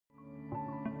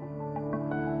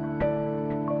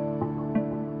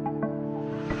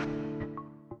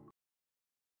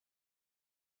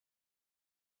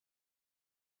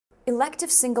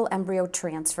Elective single embryo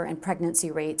transfer and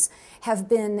pregnancy rates have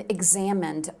been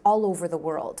examined all over the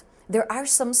world. There are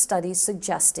some studies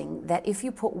suggesting that if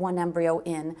you put one embryo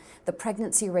in, the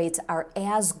pregnancy rates are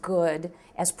as good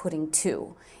as putting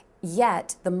two.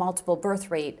 Yet the multiple birth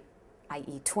rate,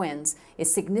 i.e. twins,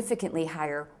 is significantly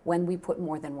higher when we put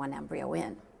more than one embryo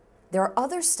in. There are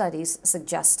other studies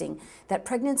suggesting that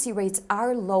pregnancy rates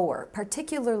are lower,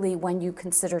 particularly when you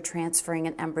consider transferring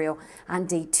an embryo on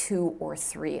day 2 or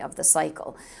 3 of the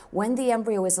cycle. When the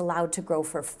embryo is allowed to grow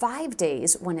for 5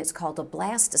 days, when it's called a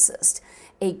blastocyst,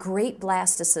 a great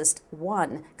blastocyst,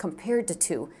 1 compared to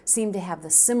 2, seem to have the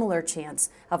similar chance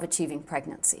of achieving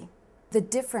pregnancy. The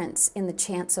difference in the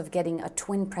chance of getting a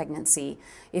twin pregnancy,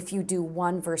 if you do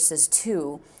 1 versus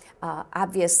 2,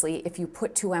 obviously, if you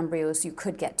put 2 embryos, you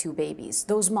could get 2 babies.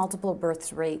 Those multiple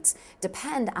birth rates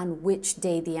depend on which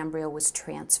day the embryo was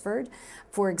transferred.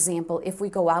 For example, if we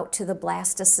go out to the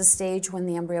blastocyst stage when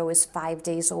the embryo is 5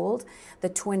 days old, the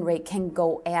twin rate can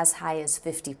go as high as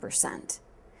 50%.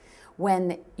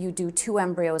 When you do 2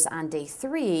 embryos on day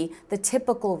 3, the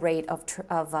typical rate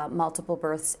of multiple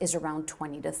births is around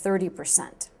 20 to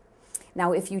 30%.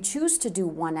 Now, if you choose to do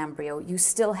 1 embryo, you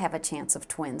still have a chance of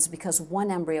twins because 1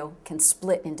 embryo can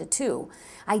split into 2.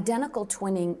 Identical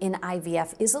twinning in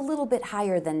IVF is a little bit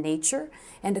higher than nature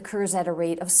and occurs at a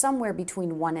rate of somewhere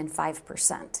between 1 and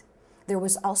 5%. There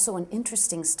was also an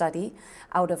interesting study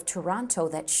out of Toronto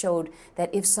that showed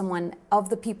that if someone, of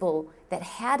the people that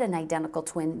had an identical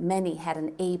twin, many had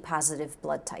an A positive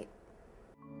blood type.